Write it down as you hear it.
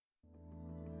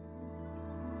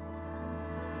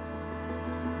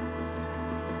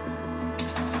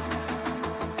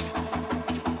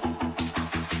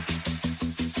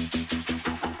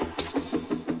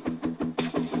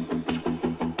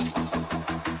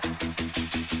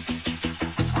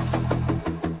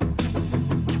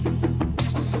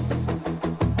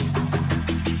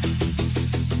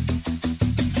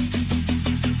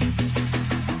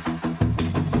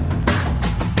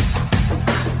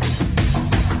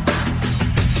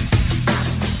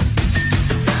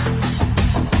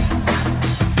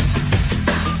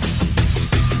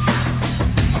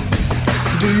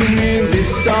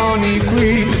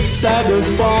sonically set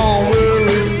upon where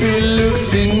if he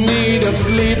looks in need of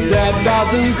sleep that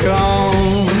doesn't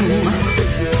come.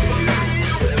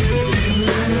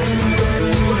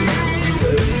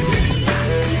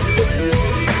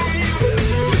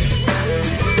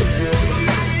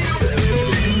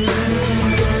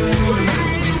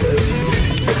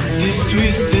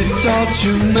 Twisted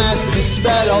torture mess, this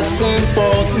battle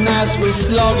simple snares with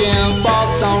slogging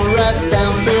false unrest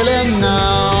and feeling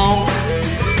now.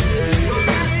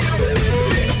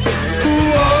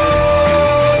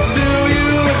 What do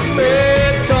you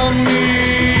expect of me?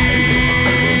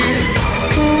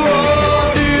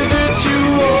 What is it you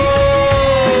want?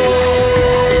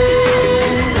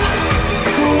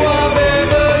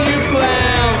 Whatever you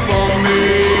plan for me,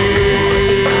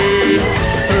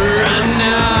 right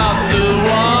now.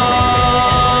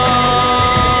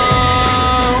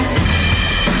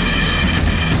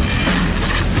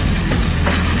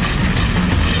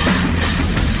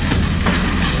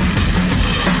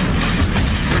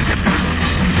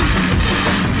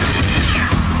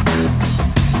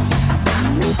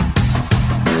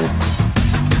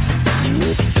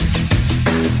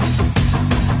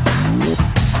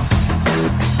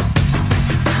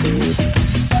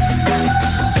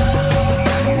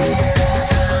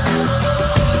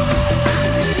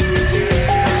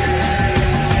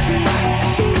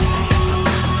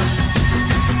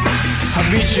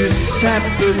 Vicious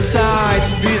appetite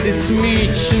visits me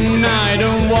tonight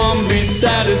and won't be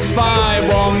satisfied,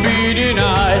 won't be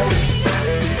denied.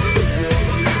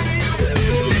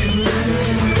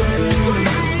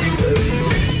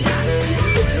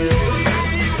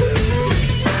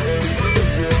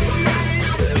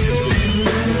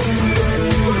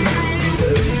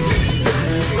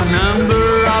 An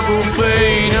unbearable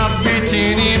pain, a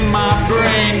beating in my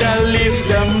brain that leaves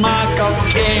the mark of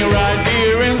Cain right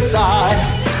here inside.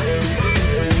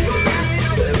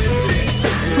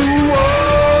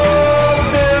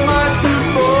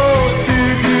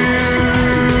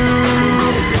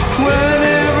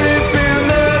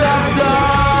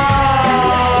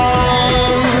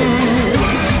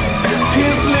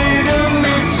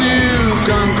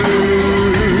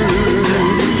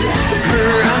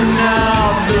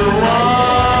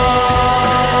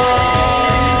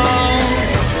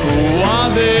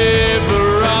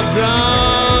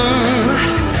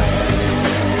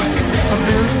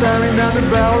 Staring down the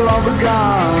barrel of a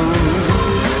gun.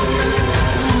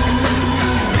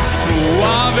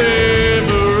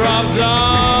 Whatever I've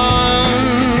done,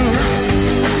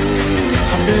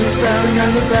 I've been staring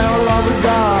at the barrel of a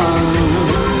gun.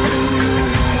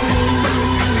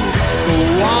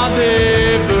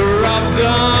 Whatever I've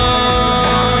done.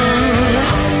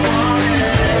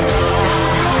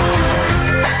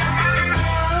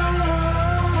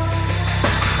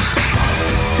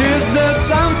 Is there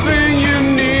something you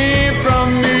need from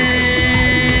me?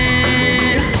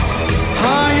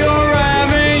 Are you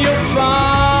having your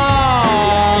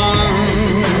fun?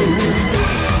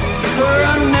 But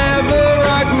I never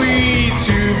agreed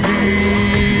to be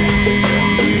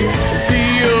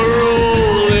your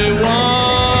only one.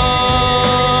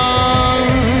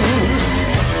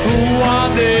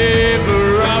 Whatever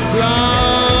I've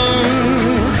done,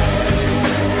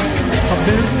 I've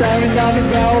been staring down the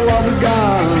barrel of a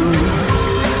gun.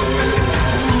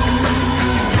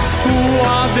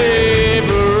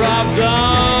 Whatever I've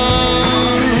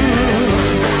done,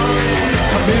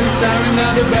 I've been staring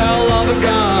at the barrel of a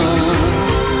gun.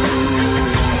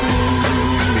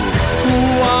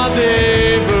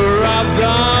 Whatever I've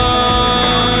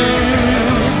done,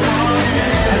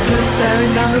 I'm just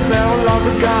staring down the barrel of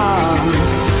a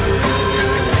gun.